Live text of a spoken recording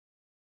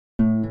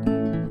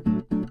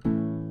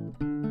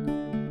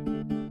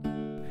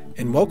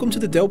and welcome to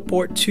the Dell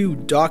Port 2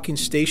 docking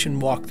station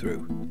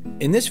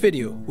walkthrough. In this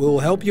video, we will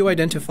help you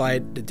identify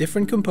the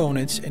different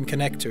components and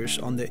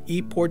connectors on the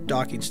ePort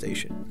docking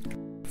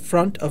station.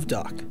 Front of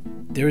dock.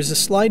 There is a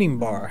sliding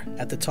bar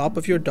at the top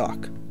of your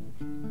dock.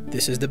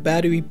 This is the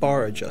battery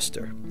bar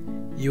adjuster.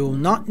 You will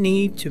not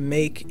need to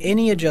make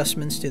any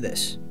adjustments to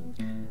this.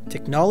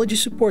 Technology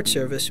Support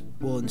Service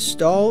will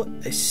install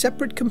a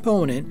separate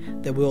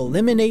component that will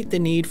eliminate the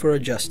need for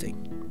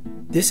adjusting.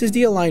 This is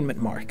the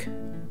alignment mark.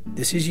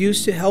 This is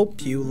used to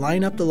help you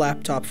line up the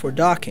laptop for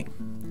docking.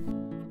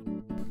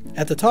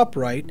 At the top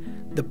right,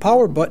 the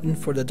power button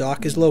for the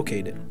dock is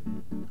located.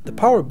 The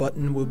power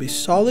button will be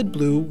solid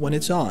blue when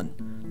it's on,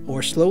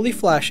 or slowly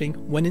flashing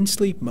when in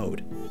sleep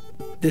mode.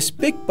 This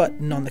big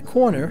button on the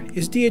corner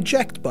is the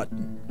eject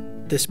button.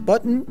 This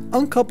button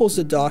uncouples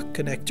the dock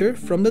connector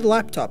from the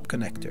laptop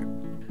connector.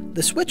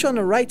 The switch on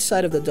the right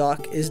side of the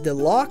dock is the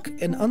lock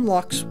and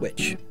unlock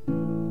switch.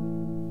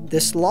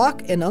 This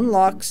lock and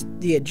unlocks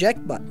the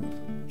eject button.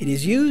 It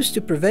is used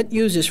to prevent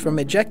users from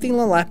ejecting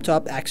the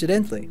laptop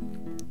accidentally.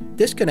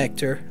 This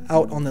connector,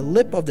 out on the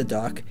lip of the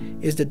dock,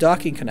 is the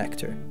docking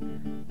connector.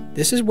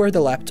 This is where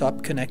the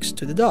laptop connects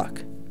to the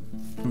dock.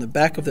 On the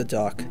back of the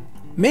dock,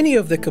 many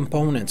of the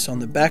components on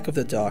the back of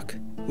the dock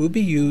will be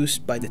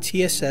used by the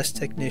TSS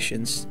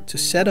technicians to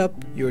set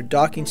up your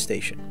docking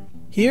station.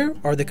 Here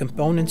are the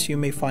components you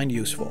may find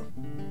useful.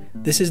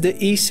 This is the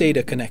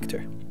eSATA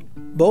connector.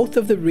 Both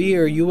of the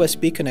rear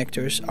USB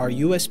connectors are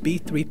USB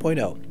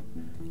 3.0.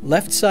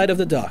 Left side of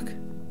the dock.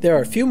 There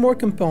are a few more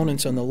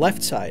components on the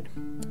left side.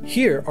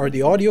 Here are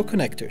the audio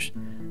connectors.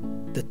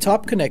 The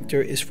top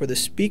connector is for the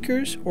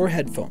speakers or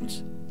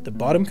headphones. The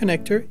bottom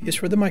connector is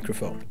for the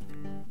microphone.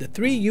 The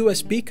three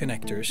USB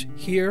connectors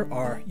here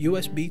are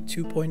USB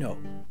 2.0.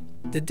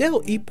 The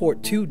Dell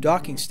ePort 2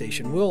 docking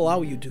station will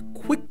allow you to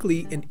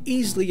quickly and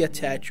easily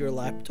attach your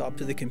laptop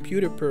to the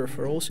computer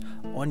peripherals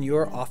on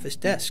your office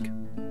desk.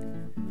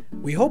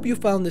 We hope you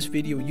found this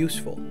video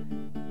useful.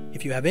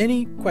 If you have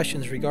any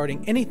questions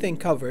regarding anything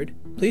covered,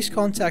 please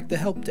contact the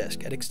help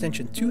desk at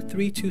extension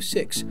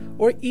 2326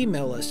 or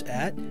email us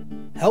at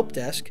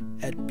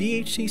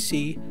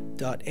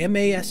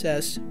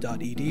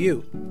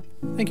helpdesk@bhcc.mass.edu.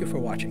 Thank you for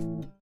watching.